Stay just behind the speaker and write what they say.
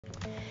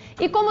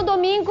E como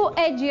domingo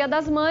é Dia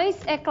das Mães,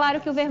 é claro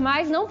que o Ver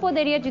Mais não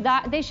poderia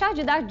deixar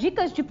de dar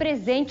dicas de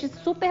presentes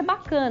super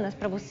bacanas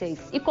para vocês.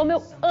 E como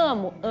eu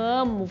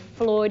amo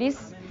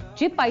flores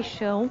de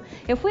paixão,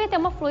 eu fui até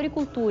uma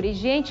floricultura e,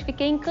 gente,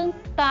 fiquei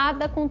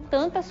encantada com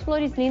tantas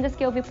flores lindas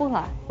que eu vi por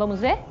lá. Vamos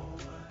ver?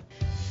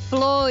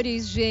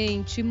 Flores,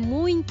 gente,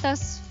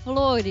 muitas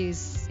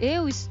flores.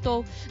 Eu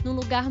estou num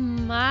lugar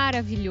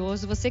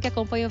maravilhoso. Você que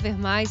acompanha o Ver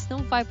Mais não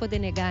vai poder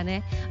negar,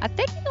 né?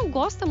 Até quem não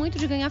gosta muito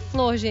de ganhar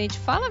flor, gente,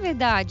 fala a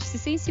verdade, se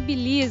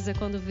sensibiliza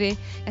quando vê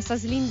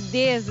essas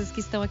lindezas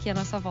que estão aqui à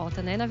nossa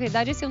volta, né? Na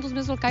verdade, esse é um dos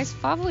meus locais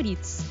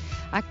favoritos.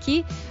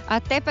 Aqui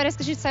até parece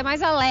que a gente sai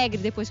mais alegre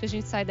depois que a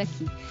gente sai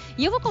daqui.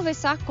 E eu vou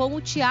conversar com o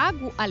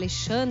Tiago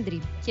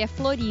Alexandre, que é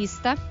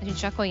florista, a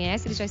gente já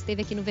conhece, ele já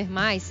esteve aqui no Ver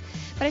Mais,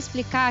 para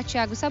explicar,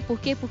 Tiago, sabe por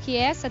quê? Porque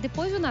essa,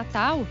 depois do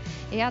Natal,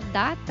 é a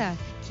data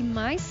que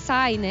mais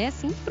sai, né?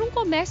 Assim, para um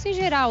comércio em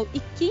geral. E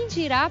quem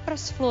dirá para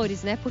as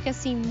flores, né? Porque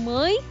assim,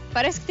 mãe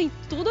parece que tem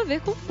tudo a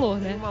ver com flor,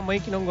 né? Tem uma mãe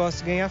que não gosta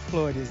de ganhar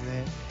flores,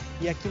 né?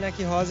 E aqui na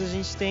Que Rosa a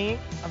gente tem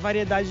a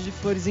variedade de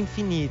flores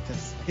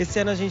infinitas. Esse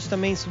ano a gente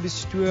também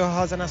substituiu a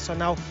rosa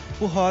nacional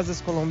por rosas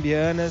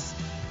colombianas.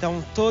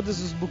 Então todos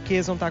os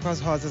buquês vão estar com as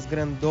rosas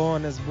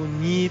grandonas,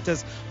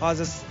 bonitas,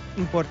 rosas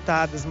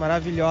importadas,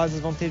 maravilhosas,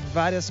 vão ter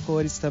várias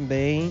cores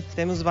também.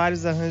 Temos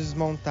vários arranjos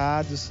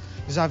montados,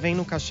 já vem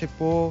no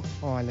cachepô.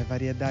 Olha a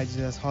variedade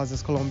das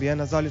rosas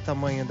colombianas, olha o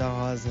tamanho da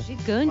rosa.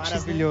 Gigantes,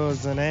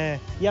 maravilhoso, né?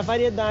 E a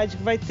variedade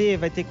que vai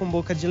ter com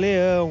boca de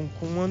leão,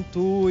 com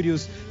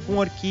antúrios, com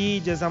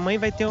orquídeas. A mãe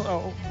vai ter,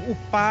 o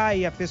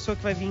pai, a pessoa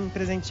que vai vir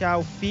presentear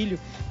o filho,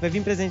 vai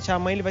vir presentear a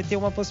mãe, ele vai ter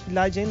uma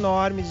possibilidade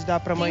enorme de dar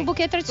pra mãe. Tem o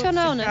buquê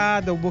tradicional, né?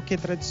 O buquê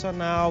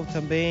tradicional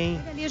também.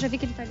 Olha ali, eu já vi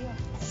que ele tá ali,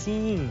 ó.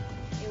 Sim.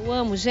 Eu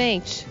amo,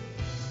 gente.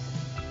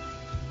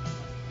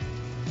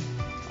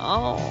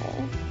 Oh,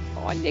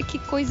 olha que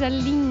coisa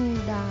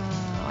linda.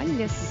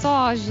 Olha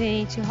só,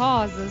 gente,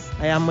 rosas.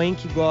 É a mãe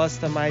que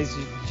gosta mais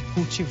de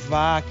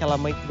cultivar, aquela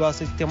mãe que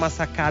gosta de ter uma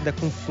sacada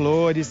com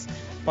flores,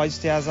 pode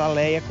ter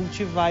azaleia,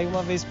 cultivar e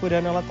uma vez por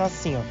ano ela tá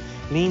assim, ó.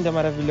 Linda,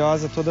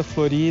 maravilhosa, toda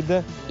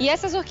florida. E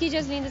essas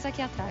orquídeas lindas aqui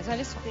atrás,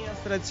 olha só. Tem as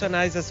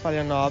tradicionais das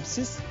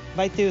phalaenopsis.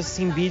 Vai ter os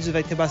cimbídeos,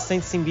 vai ter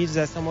bastante cimbídeos.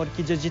 Essa é uma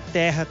orquídea de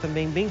terra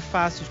também, bem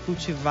fácil de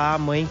cultivar. A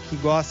mãe que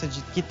gosta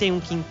que tem um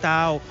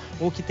quintal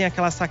ou que tem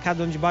aquela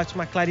sacada onde bate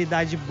uma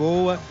claridade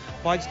boa,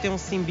 pode ter um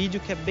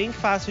cimbídeo que é bem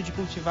fácil de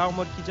cultivar,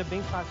 uma orquídea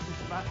bem fácil de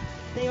cultivar.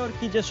 Tem a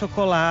orquídea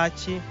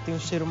chocolate, tem um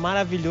cheiro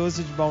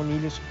maravilhoso de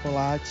baunilha e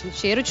chocolate.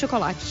 Cheiro de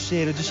chocolate.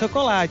 Cheiro de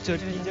chocolate,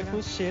 orquídea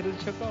com cheiro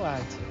de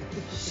chocolate.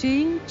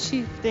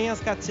 Gente! Tem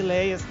as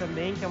catileias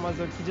também, que é umas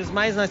orquídeas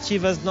mais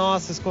nativas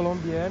nossas,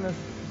 colombianas.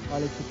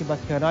 Olha aqui que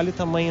bacana, olha o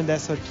tamanho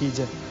dessa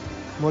orquídea.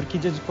 Uma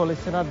orquídea de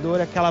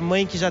colecionador, aquela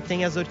mãe que já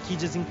tem as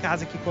orquídeas em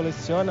casa que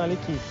coleciona, olha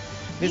aqui.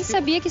 Nem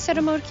sabia que isso era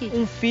uma orquídea.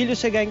 Um filho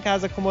chegar em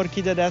casa com uma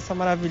orquídea dessa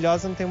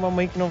maravilhosa, não tem uma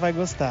mãe que não vai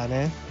gostar,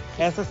 né?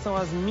 Essas são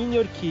as mini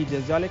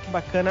orquídeas, e olha que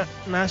bacana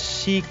na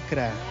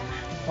xícara.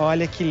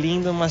 Olha que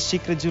lindo, uma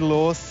xícara de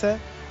louça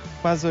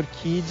com as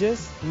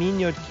orquídeas,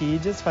 mini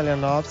orquídeas,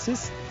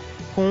 phalaenopsis,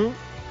 com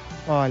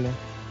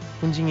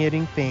dinheiro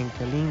em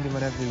penca, lindo e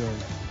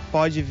maravilhoso.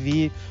 Pode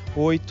vir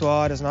 8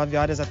 horas, 9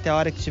 horas, até a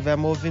hora que tiver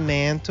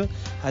movimento.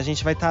 A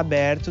gente vai estar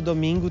aberto,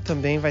 domingo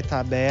também vai estar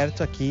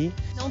aberto aqui.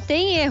 Não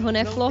tem erro,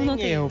 né? Flor não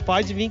tem erro.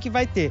 Pode vir que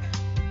vai ter.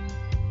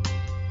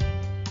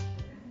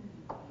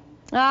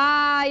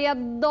 Ai,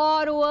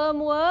 adoro,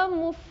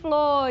 amo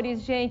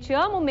flores, gente,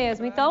 amo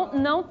mesmo. Então,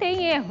 não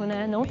tem erro,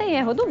 né? Não tem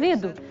erro, eu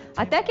duvido.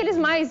 Até aqueles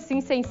mais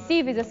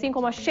insensíveis, assim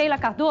como a Sheila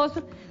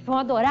Cardoso, vão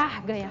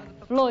adorar ganhar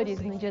flores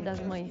no Dia das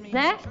Mães,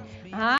 né?